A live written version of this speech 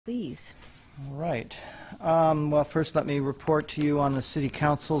Please. All right. Well, first let me report to you on the City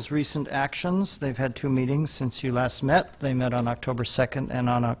Council's recent actions. They've had two meetings since you last met. They met on October 2nd and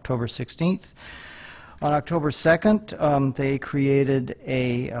on October 16th. On October 2nd, they created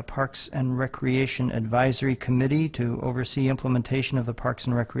a Parks and Recreation Advisory Committee to oversee implementation of the Parks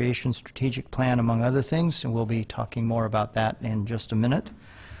and Recreation Strategic Plan, among other things, and we'll be talking more about that in just a minute.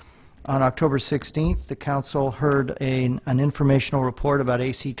 On October 16th, the Council heard an informational report about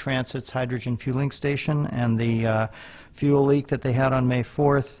AC Transit's hydrogen fueling station and the fuel leak that they had on May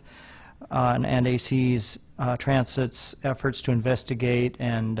 4th, and AC's Transit's efforts to investigate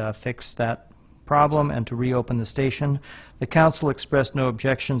and fix that problem and to reopen the station. The Council expressed no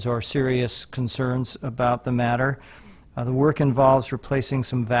objections or serious concerns about the matter. The work involves replacing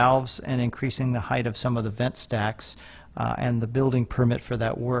some valves and increasing the height of some of the vent stacks. And the building permit for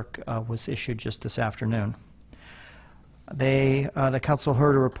that work was issued just this afternoon. The Council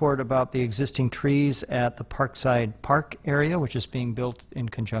heard a report about the existing trees at the Parkside Park area, which is being built in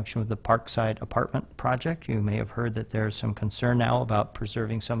conjunction with the Parkside apartment project. You may have heard that there's some concern now about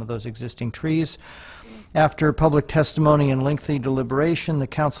preserving some of those existing trees. After public testimony and lengthy deliberation, the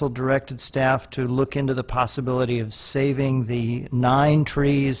Council directed staff to look into the possibility of saving the 9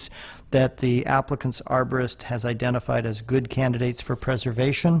 trees that the applicant's arborist has identified as good candidates for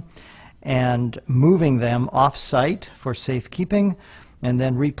preservation and moving them off-site for safekeeping and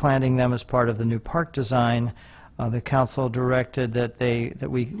then replanting them as part of the new park design. The Council directed that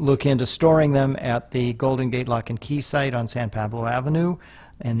we look into storing them at the Golden Gate Lock and Key site on San Pablo Avenue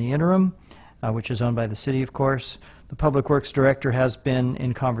in the interim, which is owned by the city, of course. The Public Works Director has been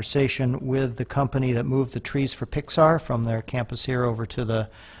in conversation with the company that moved the trees for Pixar from their campus here over to the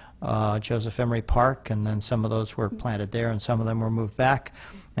Joseph Emery Park, and then some of those were planted there and some of them were moved back.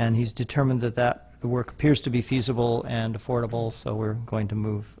 And he's determined that the work appears to be feasible and affordable, so we're going to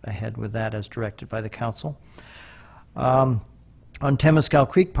move ahead with that as directed by the Council. On Temescal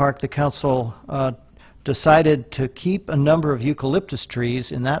Creek Park, the Council decided to keep a number of eucalyptus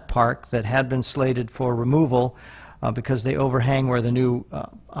trees in that park that had been slated for removal because they overhang where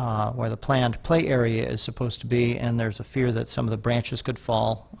the planned play area is supposed to be, and there's a fear that some of the branches could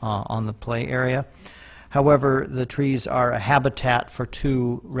fall on the play area. However, the trees are a habitat for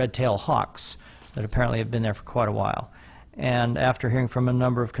 2 red-tailed hawks that apparently have been there for quite a while. And after hearing from a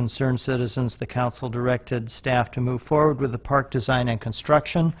number of concerned citizens, the Council directed staff to move forward with the park design and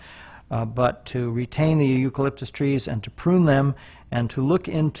construction, but to retain the eucalyptus trees and to prune them and to look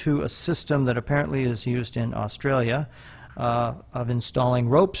into a system that apparently is used in Australia of installing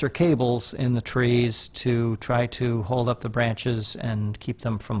ropes or cables in the trees to try to hold up the branches and keep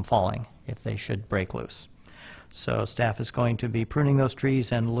them from falling if they should break loose. So staff is going to be pruning those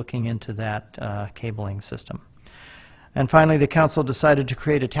trees and looking into that cabling system. And finally, the Council decided to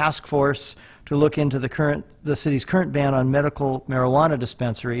create a task force to look into the city's current ban on medical marijuana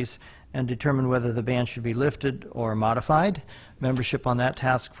dispensaries and determine whether the ban should be lifted or modified. Membership on that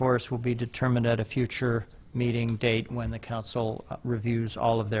task force will be determined at a future meeting date when the Council reviews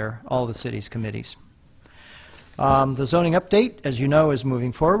all the city's committees. The zoning update, as you know, is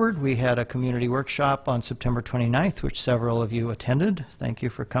moving forward. We had a community workshop on September 29th, which several of you attended. Thank you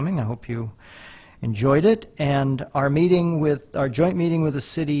for coming. I hope you enjoyed it. And our joint meeting with the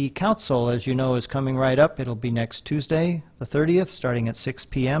City Council, as you know, is coming right up. It'll be next Tuesday, the 30th, starting at 6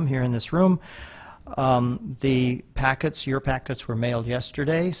 p.m. here in this room. Your packets were mailed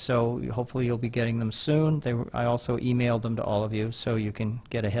yesterday, so hopefully you'll be getting them soon. I also emailed them to all of you, so you can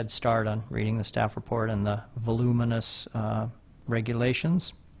get a head start on reading the staff report and the voluminous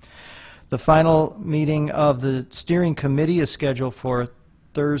regulations. The final meeting of the steering committee is scheduled for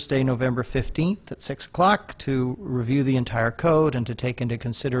Thursday, November 15th at 6 o'clock to review the entire code and to take into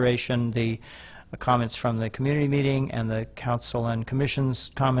consideration the comments from the community meeting and the Council and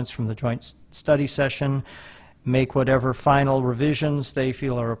Commission's comments from the joint study session, make whatever final revisions they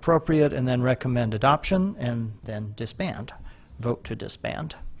feel are appropriate, and then recommend adoption, and then disband, vote to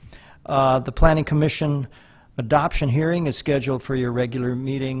disband. The Planning Commission adoption hearing is scheduled for your regular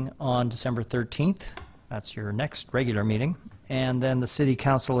meeting on December 13th. That's your next regular meeting. And then the City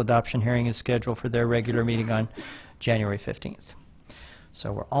Council adoption hearing is scheduled for their regular meeting on January 15th.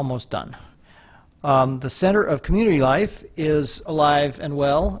 So we're almost done. The Center of Community Life is alive and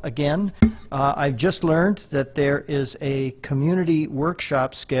well again. I've just learned that there is a community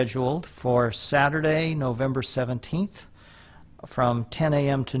workshop scheduled for Saturday, November 17th from 10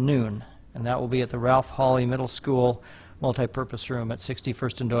 a.m. to noon, and that will be at the Ralph Hawley Middle School multi-purpose room at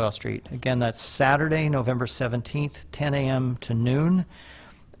 61st and Doyle Street. Again, that's Saturday, November 17th, 10 a.m. to noon.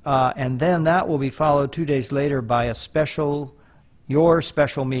 And then that will be followed 2 days later by a special your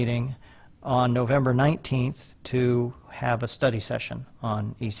special meeting on November 19th to have a study session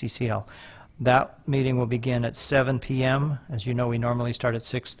on ECCL. That meeting will begin at 7 p.m. As you know, we normally start at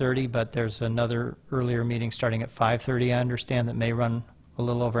 6:30, but there's another earlier meeting starting at 5:30. I understand that may run a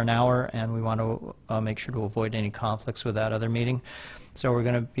little over an hour, and we want to make sure to avoid any conflicts with that other meeting. So we're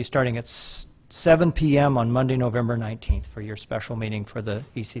going to be starting at 7 p.m. on Monday, November 19th for your special meeting for the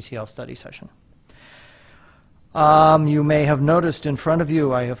ECCL study session. You may have noticed in front of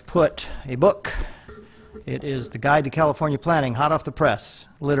you I have put a book. It is the Guide to California Planning, hot off the press,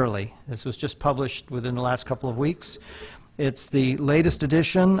 literally. This was just published within the last couple of weeks. It's the latest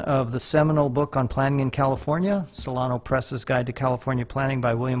edition of the seminal book on planning in California, Solano Press's Guide to California Planning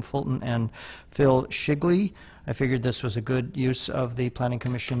by William Fulton and Phil Shigley. I figured this was a good use of the Planning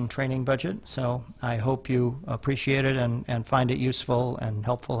Commission training budget, so I hope you appreciate it and find it useful and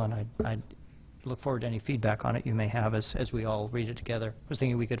helpful, and I look forward to any feedback on it you may have as we all read it together. I was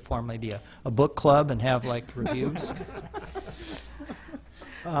thinking we could form maybe a book club and have like reviews.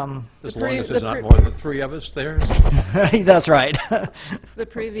 As long as there's not more than 3 of us there. That's right. The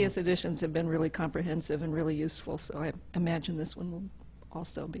previous editions have been really comprehensive and really useful, so I imagine this one will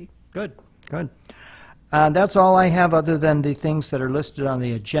also be. Good, good. That's all I have other than the things that are listed on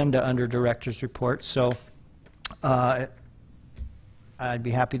the agenda under Director's Report. So I'd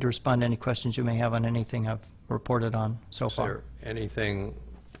be happy to respond to any questions you may have on anything I've reported on so far. Is there anything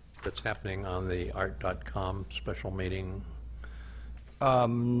that's happening on the art.com special meeting?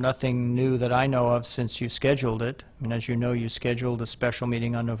 Nothing new that I know of since you scheduled it. I mean, as you know, you scheduled a special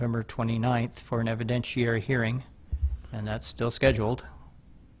meeting on November 29th for an evidentiary hearing, and that's still scheduled.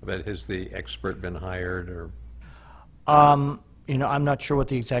 But has the expert been hired, or? You know, I'm not sure what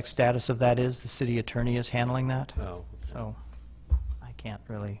the exact status of that is. The city attorney is handling that. Oh. So I can't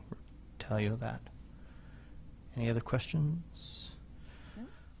really tell you that. Any other questions?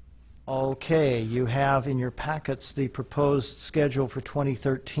 Okay, you have in your packets the proposed schedule for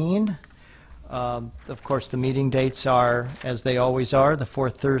 2013. Of course, the meeting dates are, as they always are, the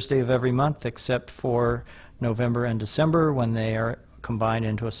 4th Thursday of every month, except for November and December, when they are combined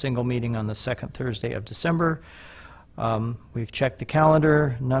into a single meeting on the 2nd Thursday of December. We've checked the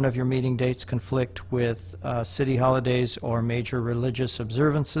calendar. None of your meeting dates conflict with city holidays or major religious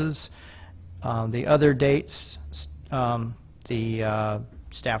observances. The other dates, the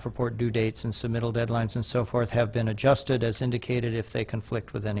staff report due dates and submittal deadlines and so forth have been adjusted as indicated if they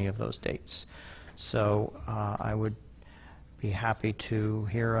conflict with any of those dates. So I would be happy to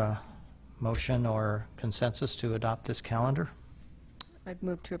hear a motion or consensus to adopt this calendar. I'd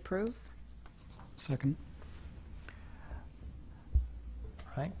move to approve. Second.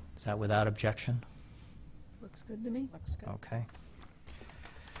 Right? Is that without objection? Looks good to me. Looks good. Okay.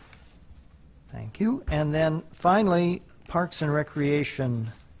 Thank you. And then finally, Parks and Recreation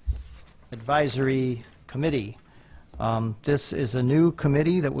Advisory Committee. This is a new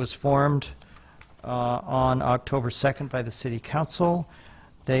committee that was formed on October 2nd by the City Council.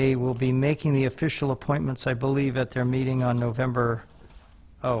 They will be making the official appointments, I believe, at their meeting on November.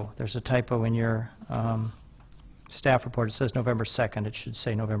 Oh, there's a typo in your staff report. It says November 2nd. It should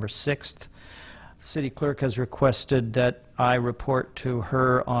say November 6th. The city clerk has requested that I report to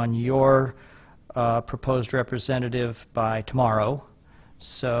her on your proposed representative by tomorrow.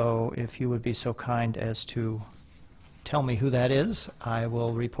 So if you would be so kind as to tell me who that is, I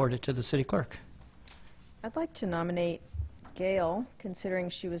will report it to the city clerk. I'd like to nominate Gail, considering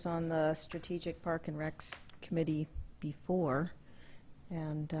she was on the Strategic Park and Recs Committee before,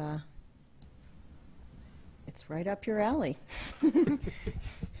 and it's right up your alley.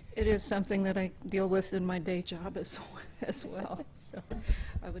 It is something that I deal with in my day job as well, so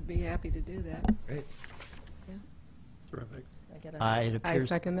I would be happy to do that. Great. Yeah. Terrific. It I appears.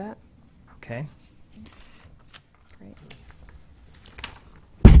 second that. Okay.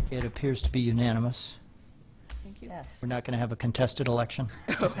 Great. It appears to be unanimous. Thank you. Yes. We're not going to have a contested election.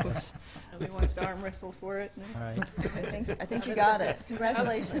 Yes. Nobody wants to arm wrestle for it? No? All right. I think you got it.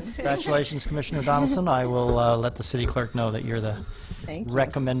 Congratulations. Congratulations, Commissioner Donaldson. I will let the city clerk know that you're the Thank you.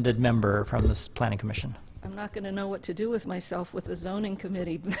 recommended member from the Planning Commission. I'm not going to know what to do with myself with the zoning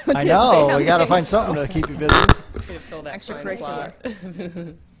committee. I know. We got to find something to keep you busy.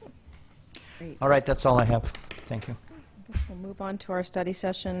 Extracurricular. Great. All right. That's all I have. Thank you. I guess we'll move on to our study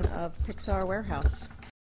session of Pixar Warehouse.